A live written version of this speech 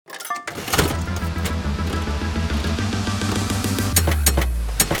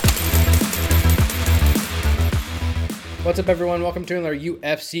What's up, everyone? Welcome to another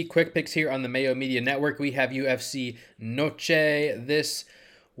UFC Quick Picks here on the Mayo Media Network. We have UFC Noche this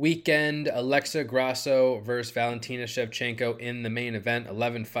weekend. Alexa Grasso versus Valentina Shevchenko in the main event.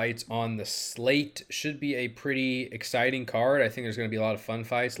 11 fights on the slate. Should be a pretty exciting card. I think there's going to be a lot of fun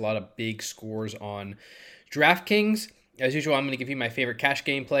fights, a lot of big scores on DraftKings. As usual, I'm going to give you my favorite cash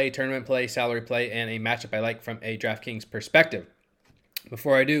game play, tournament play, salary play, and a matchup I like from a DraftKings perspective.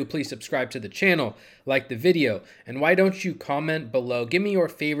 Before I do, please subscribe to the channel, like the video, and why don't you comment below? Give me your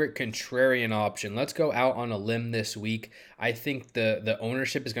favorite contrarian option. Let's go out on a limb this week. I think the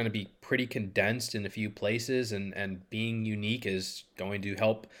ownership is going to be pretty condensed in a few places, and being unique is going to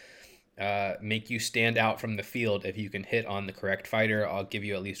help make you stand out from the field if you can hit on the correct fighter. I'll give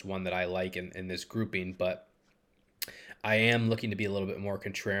you at least one that I like in this grouping, but I am looking to be a little bit more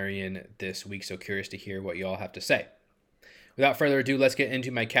contrarian this week, so curious to hear what you all have to say. Without further ado, let's get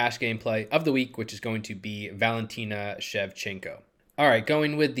into my cash gameplay of the week, which is going to be Valentina Shevchenko. All right,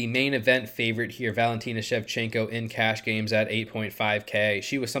 going with the main event favorite here, Valentina Shevchenko in cash games at 8.5K.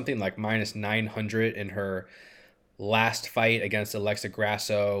 She was something like minus 900 in her last fight against Alexa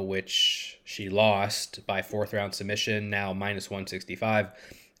Grasso, which she lost by fourth round submission. Now minus 165,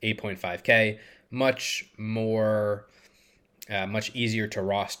 8.5K. Much easier to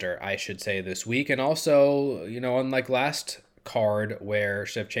roster, I should say, this week. And also, unlike last card where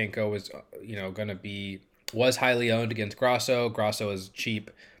Shevchenko was highly owned against Grasso. Grasso is cheap,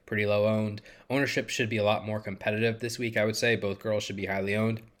 pretty low owned. Ownership should be a lot more competitive this week, I would say. Both girls should be highly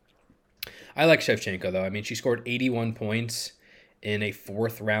owned. I like Shevchenko, though. I mean, she scored 81 points in a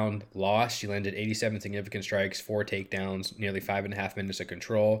fourth round loss. She landed 87 significant strikes, 4 takedowns, nearly 5.5 minutes of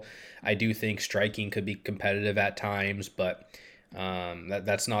control. I do think striking could be competitive at times, but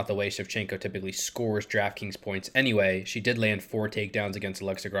that's not the way Shevchenko typically scores DraftKings points anyway. She did land 4 takedowns against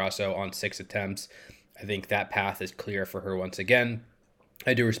Alexa Grasso on 6 attempts. I think that path is clear for her once again.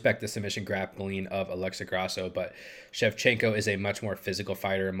 I do respect the submission grappling of Alexa Grasso, but Shevchenko is a much more physical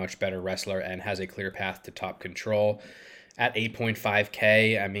fighter, a much better wrestler, and has a clear path to top control. At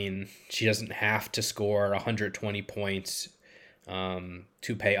 8.5K, I mean, she doesn't have to score 120 points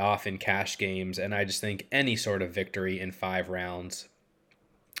to pay off in cash games, and I just think any sort of victory in 5 rounds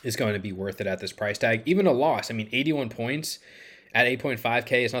is going to be worth it at this price tag. Even a loss, I mean, 81 points at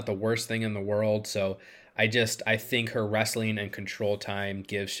 8.5K is not the worst thing in the world, so I think her wrestling and control time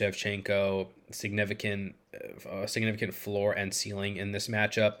gives Shevchenko significant floor and ceiling in this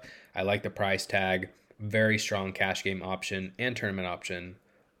matchup. I like the price tag. Very strong cash game option and tournament option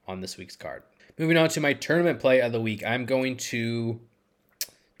on this week's card. Moving on to my tournament play of the week, I'm going to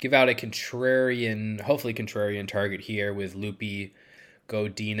give out a hopefully contrarian target here with Lupi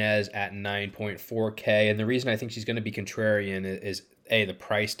Godinez at 9.4K. And the reason I think she's going to be contrarian is the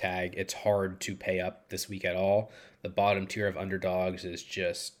price tag. It's hard to pay up this week at all. The bottom tier of underdogs is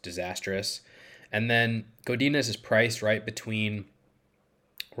just disastrous. And then Godinez is priced right between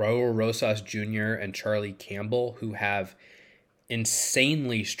Raul Rosas Jr. and Charlie Campbell, who have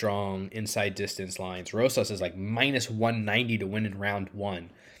insanely strong inside distance lines. Rosas is like minus 190 to win in round 1.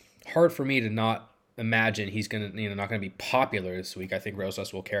 Hard for me to not imagine he's not gonna be popular this week. I think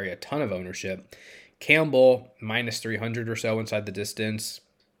Rosas will carry a ton of ownership. Campbell minus 300 or so inside the distance.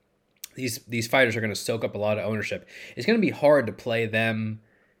 These fighters are going to soak up a lot of ownership. It's going to be hard to play them,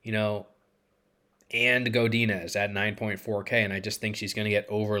 and Godinez at 9.4K, and I just think she's going to get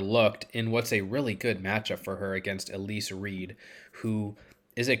overlooked in what's a really good matchup for her against Elise Reed, who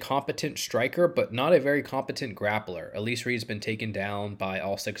is a competent striker, but not a very competent grappler. Elise Reed's been taken down by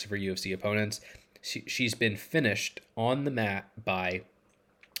all 6 of her UFC opponents. She's been finished on the mat by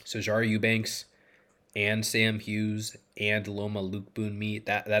Sijara Eubanks and Sam Hughes and Loma Lukebunmi.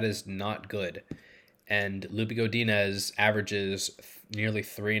 That is not good. And Lupi Godinez averages nearly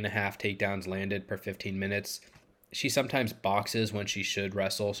 3.5 takedowns landed per 15 minutes. She sometimes boxes when she should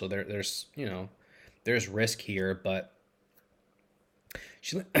wrestle, so there's risk here. But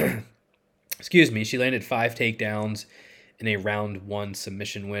she, she landed 5 takedowns in a round 1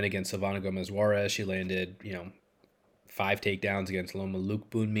 submission win against Silvana Gomez Juarez. She landed 5 takedowns against Loma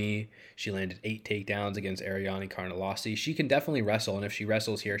Lukebunmi. She landed 8 takedowns against Ariane Carnelossi. She can definitely wrestle, and if she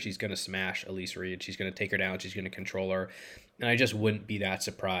wrestles here, she's going to smash Elise Reed. She's going to take her down. She's going to control her. And I just wouldn't be that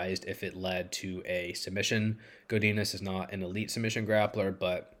surprised if it led to a submission. Godinez is not an elite submission grappler,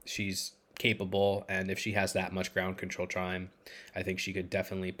 but she's capable, and if she has that much ground control time, I think she could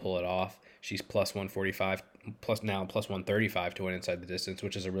definitely pull it off. She's plus 145, plus 135 to win inside the distance,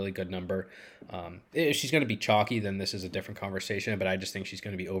 which is a really good number. If she's going to be chalky, then this is a different conversation, but I just think she's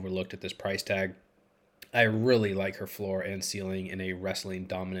going to be overlooked at this price tag. I really like her floor and ceiling in a wrestling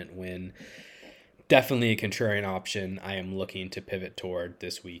dominant win. definitely a contrarian option I am looking to pivot toward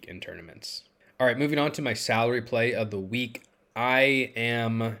this week in tournaments. All right, moving on to my salary play of the week. I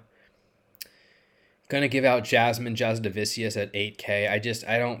am going to give out Jasmine Jasudavicius at 8K.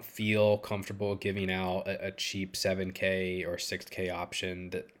 I don't feel comfortable giving out a cheap 7K or 6K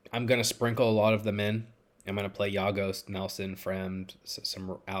option. I'm going to sprinkle a lot of them in. I'm going to play Yagos, Nelson, Fremd,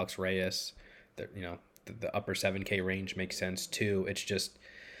 some Alex Reyes. The upper 7K range makes sense too. It's just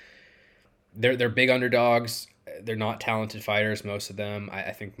they're big underdogs. They're not talented fighters, most of them.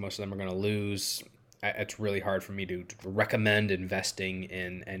 I think most of them are going to lose. It's really hard for me to recommend investing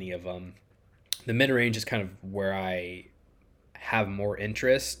in any of them. The mid-range is kind of where I have more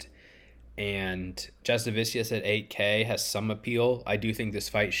interest, and Jasudavicius at 8K has some appeal. I do think this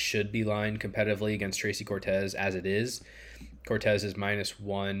fight should be lined competitively against Tracy Cortez as it is. Cortez is minus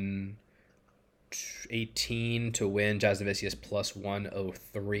 118 to win, Jasudavicius plus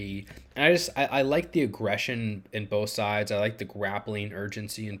 103. And I like the aggression in both sides. I like the grappling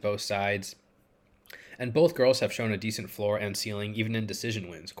urgency in both sides. And both girls have shown a decent floor and ceiling, even in decision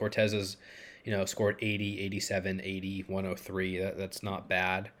wins. Cortez has scored 80, 87, 80, 103. That's not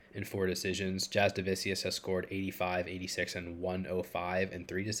bad in 4 decisions. Jasudavicius has scored 85, 86, and 105 in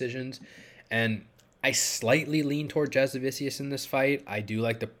 3 decisions. And I slightly lean toward Jasudavicius in this fight. I do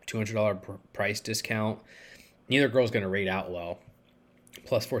like the $200 price discount. Neither girl's going to rate out well.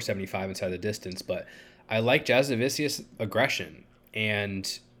 Plus 475 inside the distance. But I like Jasudavicius' aggression.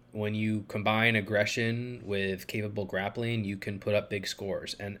 And when you combine aggression with capable grappling, you can put up big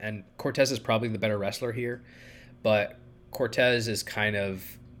scores. And Cortez is probably the better wrestler here, but Cortez is kind of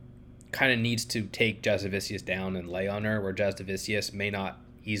needs to take Jasudavicius down and lay on her, where Jasudavicius may not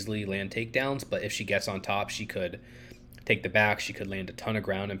easily land takedowns, but if she gets on top, she could take the back. She could land a ton of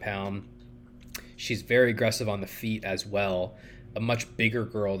ground and pound. She's very aggressive on the feet as well. A much bigger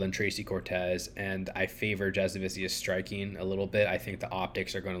girl than Tracy Cortez, and I favor Jasudavicius striking a little bit. I think the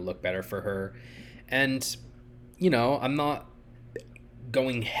optics are going to look better for her. And, I'm not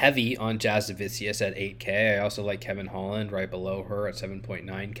going heavy on Jasudavicius at 8K. I also like Kevin Holland right below her at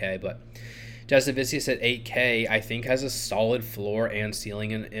 7.9K, but Jasudavicius at 8K, I think, has a solid floor and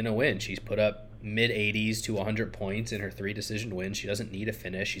ceiling in a win. She's put up mid-80s to 100 points in her 3 decision wins. She doesn't need a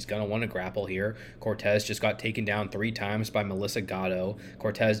finish. She's going to want to grapple here. Cortez just got taken down 3 times by Melissa Gatto.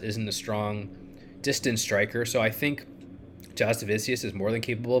 Cortez isn't a strong distance striker, so I think Jasudavicius is more than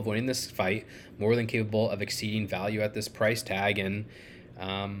capable of winning this fight, more than capable of exceeding value at this price tag, and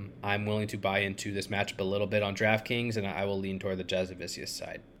I'm willing to buy into this matchup a little bit on DraftKings, and I will lean toward the Jasudavicius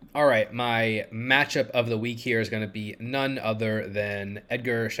side. All right, my matchup of the week here is going to be none other than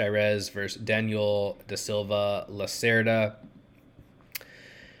Edgar Chairez versus Daniel da Silva Lacerda.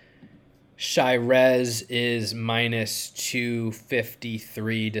 Chairez is minus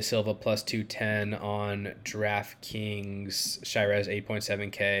 253, da Silva plus 210 on DraftKings. Chairez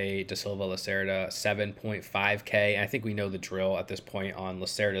 8.7K, da Silva Lacerda 7.5K. I think we know the drill at this point on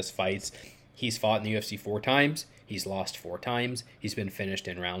Lacerda's fights. He's fought in the UFC 4 times. He's lost 4 times. He's been finished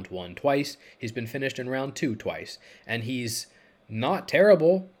in round 1 twice. He's been finished in round 2 twice. And he's not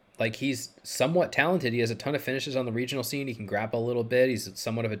terrible. Like, he's somewhat talented. He has a ton of finishes on the regional scene. He can grapple a little bit. He's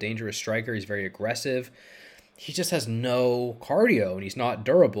somewhat of a dangerous striker. He's very aggressive. He just has no cardio, and he's not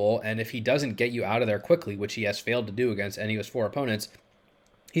durable. And if he doesn't get you out of there quickly, which he has failed to do against any of his 4 opponents,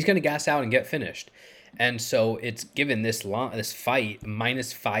 he's going to gas out and get finished. And so it's given this fight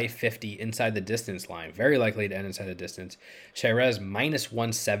minus 550 inside the distance line. Very likely to end inside the distance. Chairez minus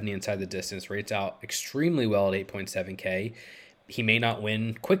 170 inside the distance. Rates out extremely well at 8.7K. He may not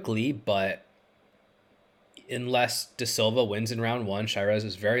win quickly, but unless da Silva wins in round 1, Chairez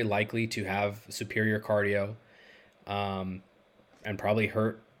is very likely to have superior cardio and probably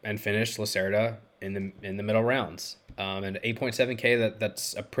hurt and finish Lacerda in the middle rounds. And 8.7K,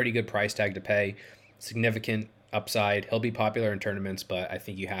 that's a pretty good price tag to pay. Significant upside. He'll be popular in tournaments, but I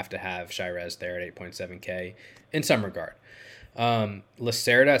think you have to have Chairez there at 8.7K in some regard.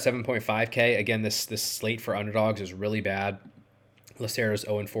 Lacerda at 7.5K. Again, this slate for underdogs is really bad. Lacerda's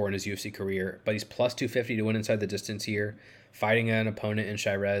 0-4 in his UFC career, but he's plus 250 to win inside the distance here, fighting an opponent in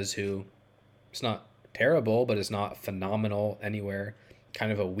Chairez who is not terrible, but is not phenomenal anywhere.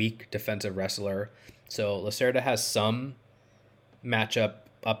 Kind of a weak defensive wrestler. So Lacerda has some matchup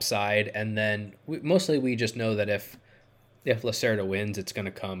upside, and then we just know that if Lacerda wins, it's going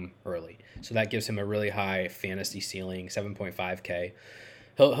to come early. So that gives him a really high fantasy ceiling, 7.5K.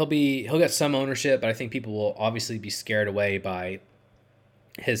 He'll get some ownership, but I think people will obviously be scared away by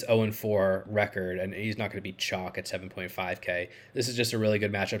his 0-4 record, and he's not going to be chalk at 7.5K. This is just a really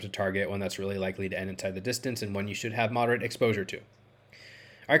good matchup to target, one that's really likely to end inside the distance, and one you should have moderate exposure to.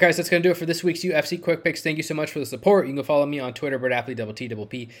 All right, guys, that's going to do it for this week's UFC Quick Picks. Thank you so much for the support. You can go follow me on Twitter,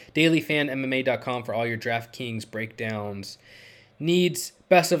 BirdAthlete, dailyfanmma.com for all your DraftKings breakdowns needs.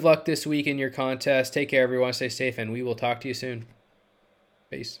 Best of luck this week in your contest. Take care, everyone. Stay safe, and we will talk to you soon.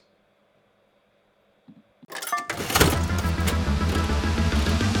 Peace.